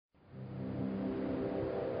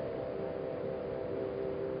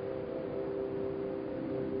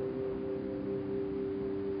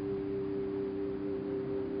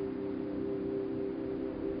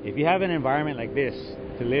If you have an environment like this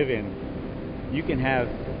to live in, you can have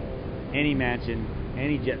any mansion,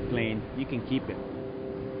 any jet plane, you can keep it.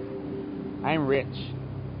 I'm rich.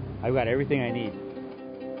 I've got everything I need.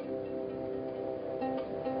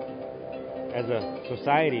 As a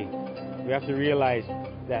society, we have to realize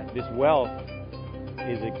that this wealth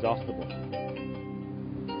is exhaustible.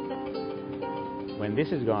 When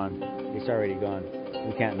this is gone, it's already gone.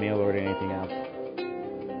 We can't mail order anything else.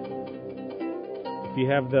 If you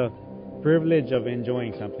have the privilege of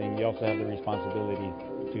enjoying something, you also have the responsibility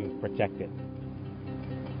to protect it.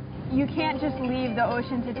 You can't just leave the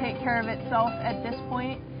ocean to take care of itself at this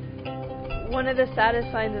point. One of the saddest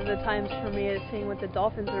signs of the times for me is seeing what the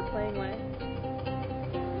dolphins are playing with.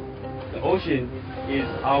 The ocean is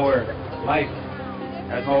our life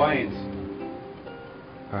as Hawaiians.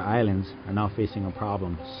 Our islands are now facing a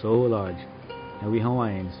problem so large, and we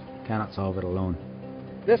Hawaiians cannot solve it alone.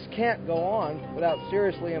 This can't go on without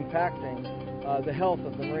seriously impacting the health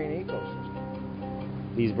of the marine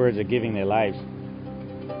ecosystem. These birds are giving their lives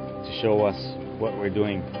to show us what we're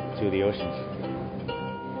doing to the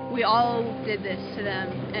oceans. We all did this to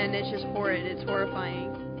them, and it's just horrid. It's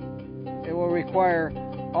horrifying. It will require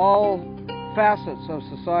all facets of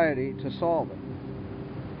society to solve it.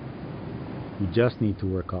 We just need to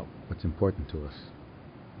work out what's important to us.